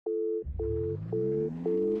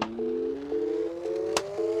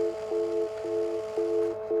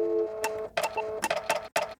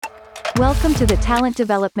Welcome to the Talent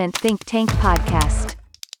Development Think Tank podcast,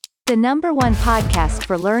 the #1 podcast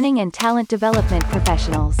for learning and talent development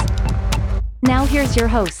professionals. Now here's your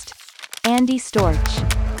host, Andy Storch.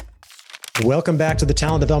 Welcome back to the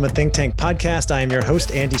Talent Development Think Tank podcast. I am your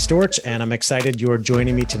host, Andy Storch, and I'm excited you're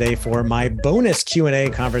joining me today for my bonus Q&A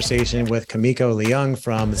conversation with Kameko Leung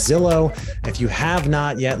from Zillow. If you have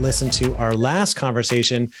not yet listened to our last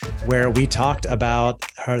conversation where we talked about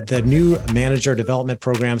the new manager development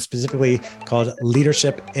program, specifically called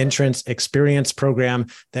Leadership Entrance Experience Program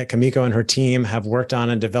that Kameko and her team have worked on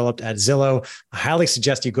and developed at Zillow, I highly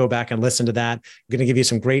suggest you go back and listen to that. I'm going to give you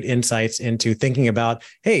some great insights into thinking about,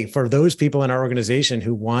 hey, for those people in our organization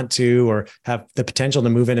who want to or have the potential to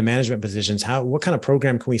move into management positions, what kind of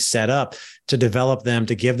program can we set up to develop them,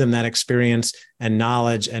 to give them that experience and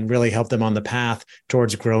knowledge and really help them on the path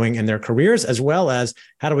towards growing in their careers, as well as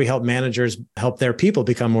how do we help managers help their people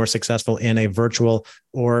become more successful in a virtual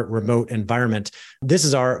or remote environment. This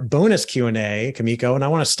is our bonus Q&A, Kameko, and I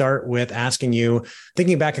want to start with asking you,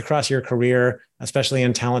 thinking back across your career, especially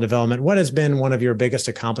in talent development, what has been one of your biggest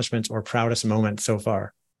accomplishments or proudest moments so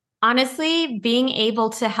far? Honestly, being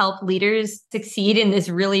able to help leaders succeed in this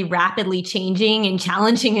really rapidly changing and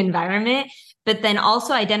challenging environment, but then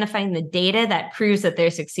also identifying the data that proves that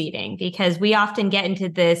they're succeeding. Because we often get into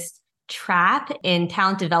this trap in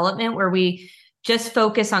talent development where we just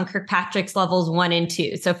focus on Kirkpatrick's levels 1 and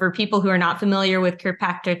 2. So for people who are not familiar with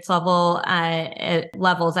Kirkpatrick's levels, I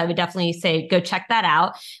would definitely say go check that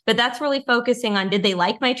out. But that's really focusing on, did they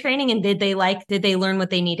like my training and did they learn what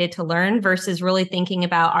they needed to learn, versus really thinking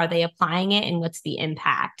about, are they applying it and what's the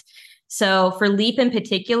impact? So for LEAP in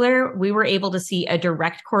particular, we were able to see a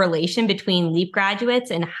direct correlation between LEAP graduates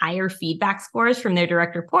and higher feedback scores from their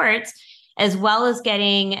direct reports, as well as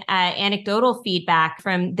getting anecdotal feedback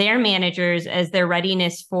from their managers as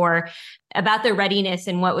about their readiness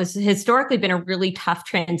in what was historically been a really tough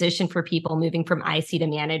transition for people moving from IC to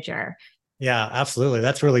manager. Yeah, absolutely.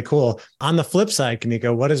 That's really cool. On the flip side,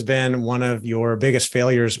 Kameko, what has been one of your biggest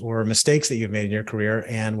failures or mistakes that you've made in your career,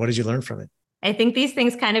 and what did you learn from it? I think these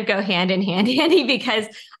things kind of go hand in hand, Andy, because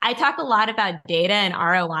I talk a lot about data and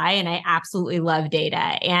ROI, and I absolutely love data.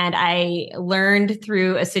 And I learned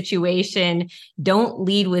through a situation, don't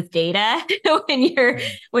lead with data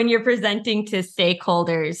when you're presenting to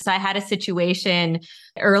stakeholders. So I had a situation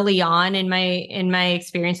early on in my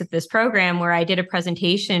experience with this program where I did a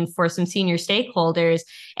presentation for some senior stakeholders,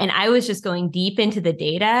 and I was just going deep into the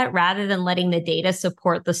data rather than letting the data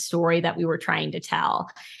support the story that we were trying to tell.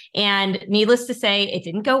 And needless to say, it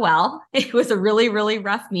didn't go well. It was a really, really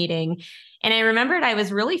rough meeting. And I remembered I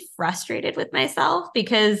was really frustrated with myself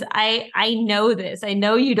because I know this. I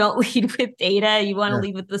know you don't lead with data. You want to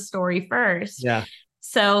lead with the story first. Yeah.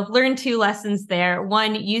 So learn 2 lessons there.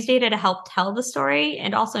 1, use data to help tell the story,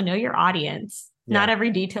 and also know your audience. Yeah. Not every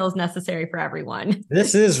detail is necessary for everyone.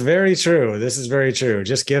 This is very true.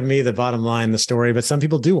 Just give me the bottom line, the story, but some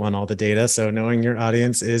people do want all the data. So knowing your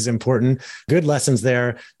audience is important. Good lessons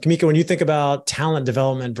there. Kameko, when you think about talent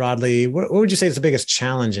development broadly, what would you say is the biggest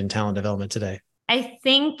challenge in talent development today? I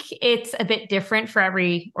think it's a bit different for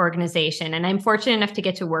every organization. And I'm fortunate enough to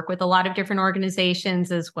get to work with a lot of different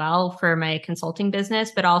organizations as well for my consulting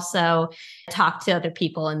business, but also talk to other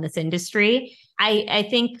people in this industry. I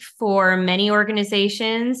think for many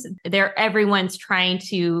organizations, everyone's trying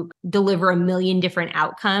to deliver a million different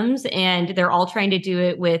outcomes, and they're all trying to do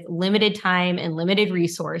it with limited time and limited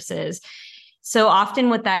resources. So often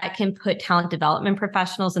what that can put talent development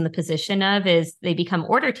professionals in the position of is they become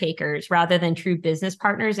order takers rather than true business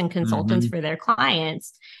partners and consultants for their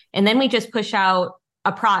clients. And then we just push out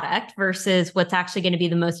a product versus what's actually going to be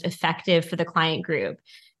the most effective for the client group.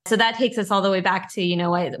 So that takes us all the way back to,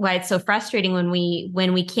 why it's so frustrating when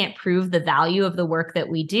we can't prove the value of the work that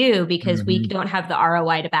we do because we don't have the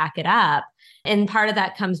ROI to back it up. And part of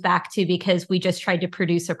that comes back to because we just tried to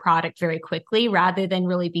produce a product very quickly rather than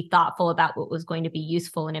really be thoughtful about what was going to be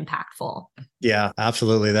useful and impactful. Yeah,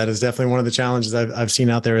 absolutely. That is definitely one of the challenges I've seen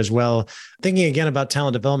out there as well. Thinking again about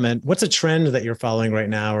talent development, what's a trend that you're following right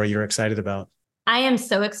now or you're excited about? I am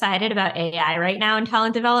so excited about AI right now in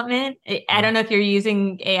talent development. I don't know if you're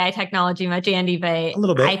using AI technology much, Andy, but a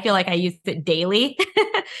little bit. I feel like I use it daily.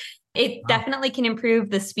 It definitely can improve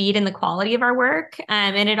the speed and the quality of our work.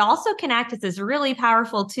 And it also can act as this really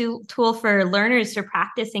powerful tool for learners to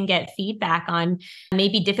practice and get feedback on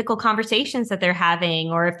maybe difficult conversations that they're having,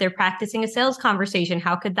 or if they're practicing a sales conversation,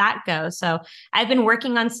 how could that go? So I've been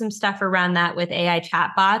working on some stuff around that with AI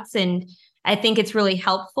chatbots, and I think it's really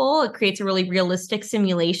helpful. It creates a really realistic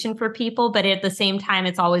simulation for people, but at the same time,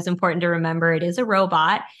 it's always important to remember it is a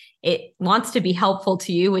robot it wants to be helpful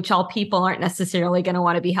to you, which all people aren't necessarily going to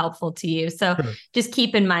want to be helpful to you. So just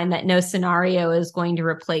keep in mind that no scenario is going to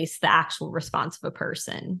replace the actual response of a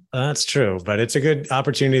person. That's true, but it's a good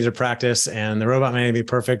opportunity to practice, and the robot may not be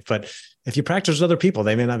perfect, but if you practice with other people,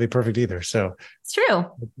 they may not be perfect either. So it's true,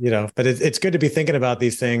 but it's good to be thinking about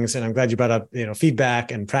these things. And I'm glad you brought up,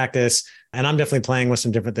 feedback and practice. And I'm definitely playing with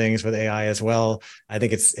some different things with AI as well. I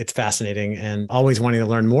think it's fascinating and always wanting to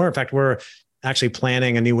learn more. In fact, we're actually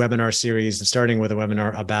planning a new webinar series and starting with a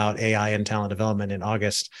webinar about AI and talent development in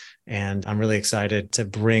August. And I'm really excited to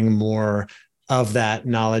bring more of that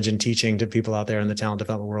knowledge and teaching to people out there in the talent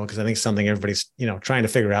development world, because I think it's something everybody's, trying to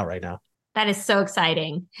figure out right now. That is so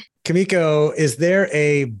exciting. Kameko, is there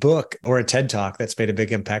a book or a TED Talk that's made a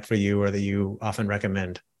big impact for you or that you often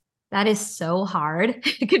recommend? That is so hard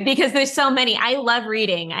because there's so many. I love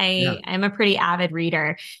reading. I'm a pretty avid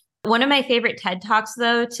reader. One of my favorite TED Talks,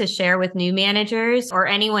 though, to share with new managers or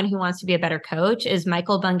anyone who wants to be a better coach is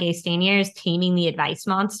Michael Bungay-Stanier's Taming the Advice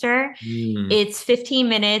Monster. It's 15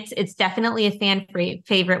 minutes. It's definitely a fan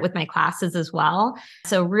favorite with my classes as well.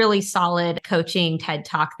 So really solid coaching TED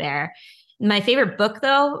Talk there. My favorite book,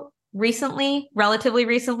 though, relatively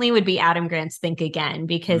recently, would be Adam Grant's Think Again,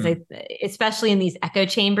 because especially in these echo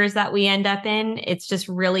chambers that we end up in, it's just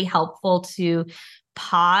really helpful to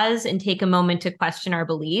pause and take a moment to question our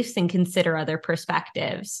beliefs and consider other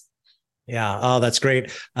perspectives. Yeah. Oh, that's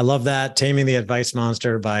great. I love that. Taming the Advice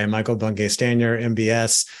Monster by Michael Bungay-Stanier,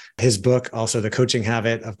 MBS. His book, also The Coaching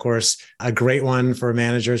Habit, of course, a great one for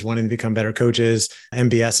managers wanting to become better coaches.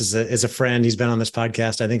 MBS is a friend. He's been on this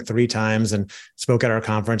podcast, I think, 3 times and spoke at our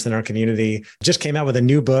conference in our community. Just came out with a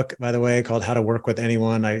new book, by the way, called How to Work with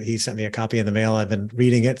Anyone. He sent me a copy in the mail. I've been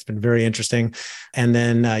reading it. It's been very interesting. And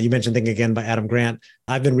then you mentioned Think Again by Adam Grant.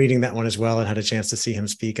 I've been reading that one as well and had a chance to see him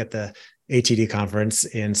speak at the ATD conference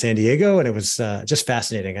in San Diego. And it was just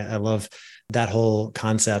fascinating. I love that whole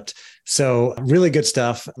concept. So really good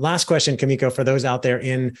stuff. Last question, Kameko, for those out there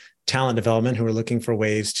in talent development who are looking for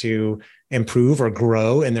ways to improve or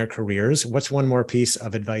grow in their careers, what's one more piece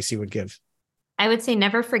of advice you would give? I would say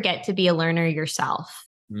never forget to be a learner yourself.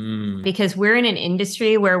 Because we're in an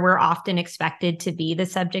industry where we're often expected to be the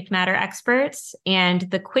subject matter experts. And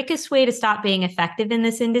the quickest way to stop being effective in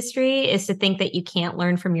this industry is to think that you can't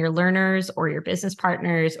learn from your learners or your business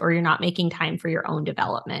partners, or you're not making time for your own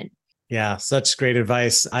development. Yeah, such great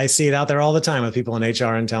advice. I see it out there all the time with people in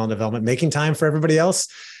HR and talent development, making time for everybody else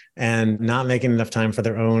and not making enough time for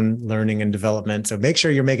their own learning and development. So make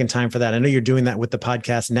sure you're making time for that. I know you're doing that with the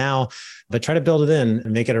podcast now, but try to build it in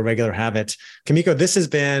and make it a regular habit. Kameko, this has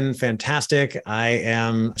been fantastic. I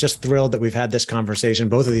am just thrilled that we've had this conversation,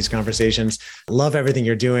 both of these conversations. Love everything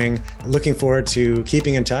you're doing. Looking forward to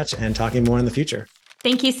keeping in touch and talking more in the future.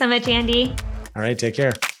 Thank you so much, Andy. All right, take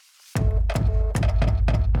care.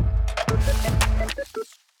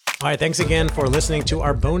 All right, thanks again for listening to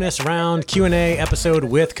our bonus round Q&A episode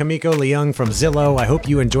with Kameko Leung from Zillow. I hope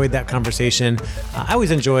you enjoyed that conversation. I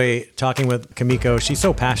always enjoy talking with Kameko. She's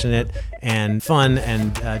so passionate and fun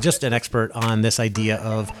and just an expert on this idea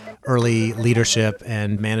of early leadership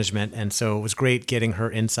and management. And so it was great getting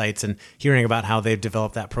her insights and hearing about how they've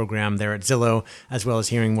developed that program there at Zillow, as well as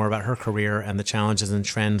hearing more about her career and the challenges and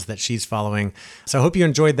trends that she's following. So I hope you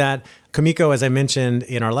enjoyed that. Kameko, as I mentioned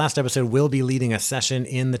in our last episode, will be leading a session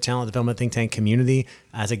in the Talent Development Think Tank community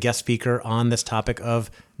as a guest speaker on this topic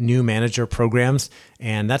of new manager programs.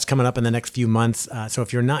 And that's coming up in the next few months. So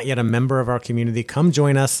if you're not yet a member of our community, come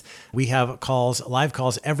join us. We have live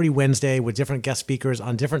calls every Wednesday with different guest speakers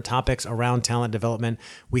on different topics around talent development.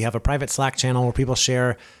 We have a private Slack channel where people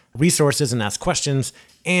share resources and ask questions.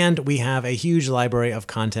 And we have a huge library of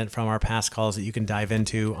content from our past calls that you can dive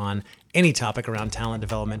into on any topic around talent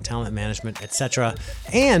development, talent management, etc.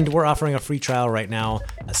 And we're offering a free trial right now.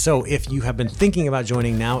 So if you have been thinking about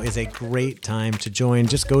joining, now is a great time to join.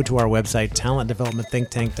 Just go to our website,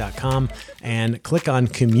 talentdevelopmentthinktank.com, and click on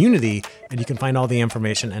community, and you can find all the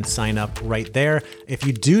information and sign up right there. If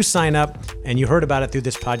you do sign up and you heard about it through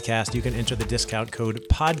this podcast, you can enter the discount code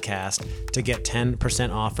podcast to get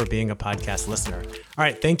 10% off for being a podcast listener. All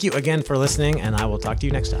right. Thank you again for listening, and I will talk to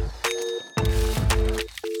you next time.